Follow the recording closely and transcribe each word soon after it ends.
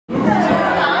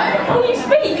When you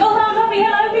speak, oh, I'm lovely,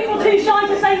 hello, people too shy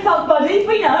to say fuck buddies.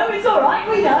 We know, it's alright,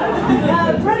 we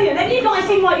know. Brilliant. Then you guys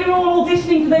seem like you're all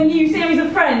auditioning for the new series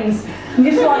of Friends. And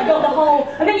just like got the whole,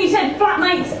 and then you said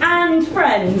flatmates and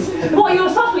friends. What you're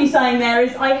subtly saying there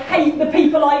is, I hate the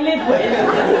people I live with.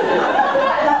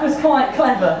 That was quite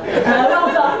clever.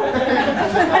 Well done.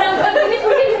 And we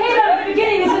didn't hear that at the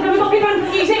beginning. They said, have we got people from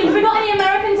New Zealand? Have we got any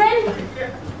Americans in?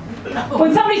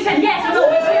 When somebody said yes, I thought,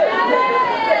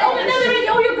 oh, no,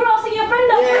 oh, you're grassing your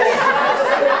friend up.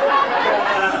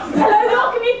 Hello,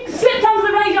 Doc, have you slipped under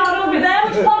the radar a little bit there?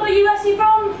 Which part of the US are you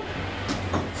from?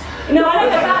 No, I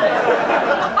don't know about it.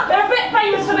 They're a bit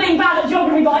famous for being bad at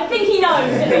geography, but I think he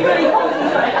knows if he really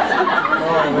concentrates.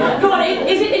 Go on,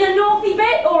 is it in a northy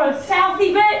bit or a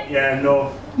southy bit? Yeah,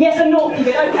 north. Yes, a northy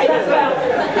bit. Okay, that's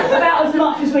about as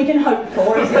much as we can hope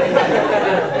for, isn't it?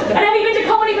 And have you been to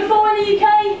comedy before in the UK?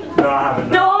 No, I haven't.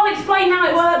 No, I'll explain how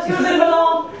it works. You're a bit of a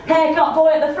laugh, haircut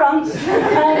boy at the front.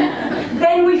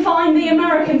 Then we find the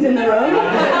Americans in the room.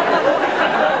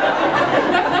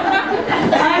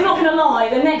 I'm not going to lie,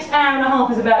 the next hour and a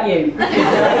half is about you. Yeah,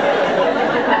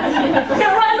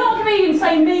 right, a lot of comedians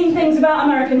say mean things about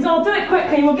Americans. I'll do it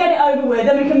quickly, we'll get it over with,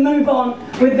 then we can move on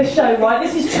with the show, right?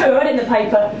 This is true, I read it in the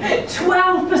paper.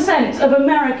 12% of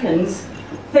Americans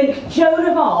think Joan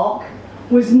of Arc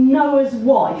was Noah's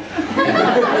wife.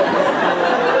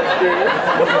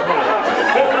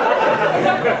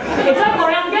 Don't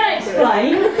worry, I'm going to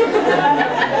explain.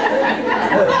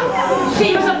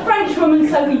 She was a French woman,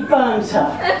 so we burnt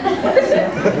her.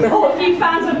 Oh, a few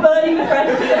fans of burning the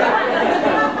French.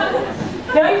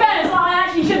 No, in fairness, I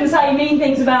actually shouldn't say mean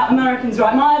things about Americans,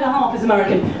 right? My other half is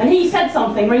American, and he said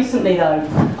something recently, though.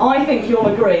 I think you'll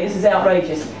agree, this is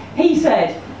outrageous. He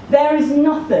said, there is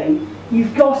nothing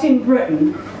you've got in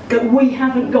Britain that we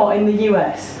haven't got in the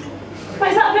US. But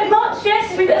is that a bit much?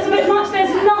 Yes, that's a bit much.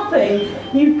 There's nothing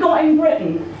you've got in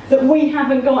Britain that we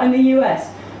haven't got in the US.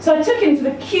 So I took him to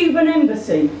the Cuban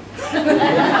embassy.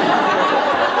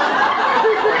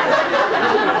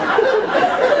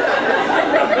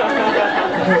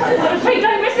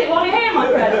 Don't miss it while you're here, my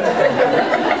friend.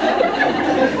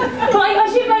 But I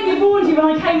should have only warned you when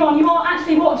I came on, you are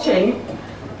actually watching,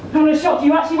 I'm going to shock you,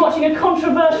 you're actually watching a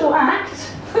controversial act.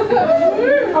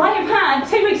 I have had,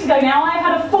 2 weeks ago now, I have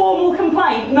had a formal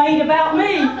complaint made about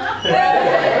me.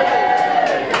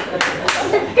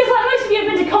 Because like most of you have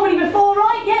been to comedy before,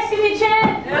 right? Yes, give me a chair.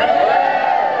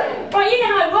 Right, you know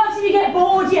how it works. If you get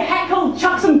bored, you heckle,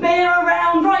 chuck some beer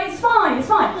around, right? It's fine, it's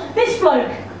fine. This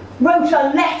bloke wrote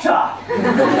a letter.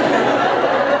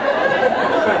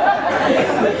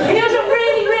 And it was a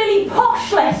really, really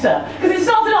posh letter. Because it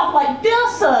started off like, dear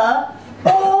sir,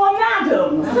 or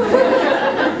madam.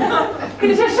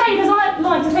 It's a shame because I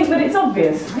like to think that it's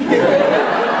obvious. So,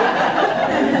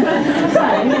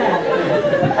 yeah.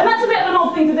 And that's a bit of an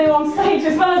odd thing to do on stage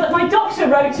as well. As my doctor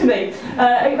wrote to me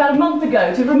about a month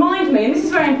ago to remind me, and this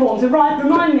is very important, to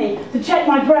remind me to check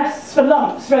my breasts for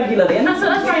lumps regularly. And that's a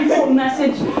very important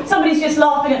message. Somebody's just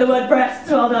laughing at the word breasts,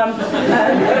 well done.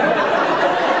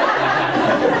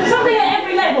 Something at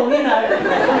every level, you know.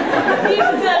 Use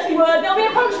a dirty word, there'll be a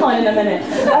punchline in a minute.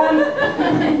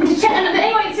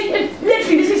 Anyway,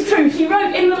 literally this is true. She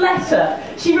wrote in the letter,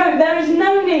 she wrote, there is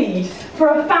no need for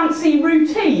a fancy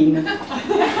routine.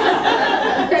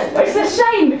 It's a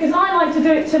shame because I like to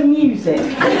do it to music.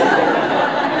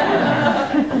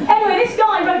 Anyway, this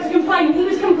guy wrote to complain, he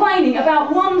was complaining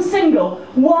about one single,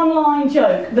 one-line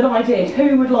joke that I did.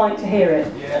 Who would like to hear it?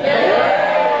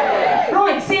 Yeah.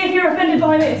 Right, see if you're offended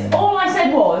by this. All I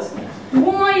said was,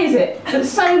 why is it that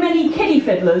so many kiddie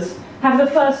fiddlers have the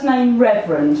first name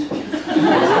Reverend?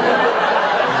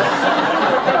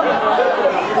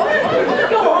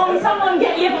 Go on, someone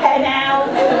get your pen out.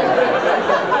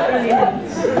 Brilliant.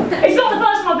 It's not the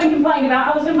first one I've been complaining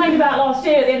about. I was complaining about last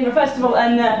year at the Edinburgh Festival,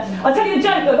 and I'll tell you the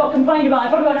joke that I got complained about. I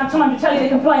probably won't have time to tell you the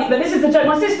complaint, but this is the joke.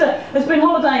 My sister has been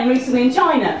holidaying recently in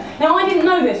China. Now, I didn't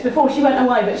know this before she went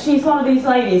away, but she's one of these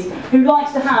ladies who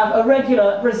likes to have a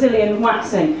regular Brazilian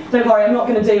waxing. Don't worry, I'm not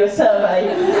going to do a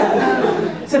survey.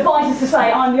 Suffice it to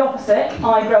say, I'm the opposite.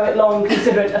 I grow it long,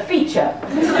 consider it a feature.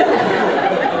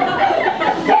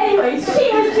 Anyway,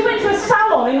 she went to a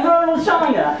salon in rural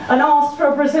China and asked for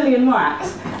a Brazilian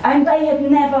wax, and they had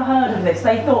never heard of this.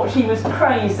 They thought she was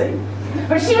crazy.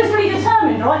 But she was really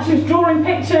determined, right? She was drawing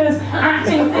pictures,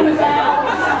 acting things out.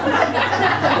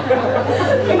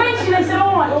 Eventually they said,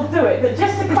 all right, we'll do it, but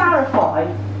just to clarify,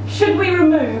 should we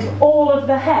remove all of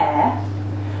the hair?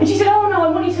 And she said, oh no, I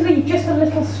want you to leave just a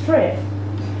little strip.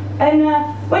 And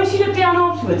when she looked down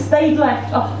afterwards, they'd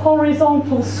left a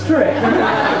horizontal strip.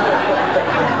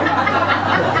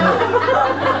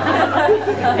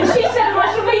 And she said, well,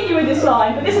 I shall leave continue with this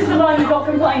line, but this is the line that got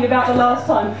complained about the last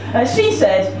time. She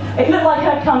said, it looked like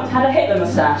her cunt had a Hitler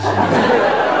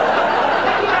moustache.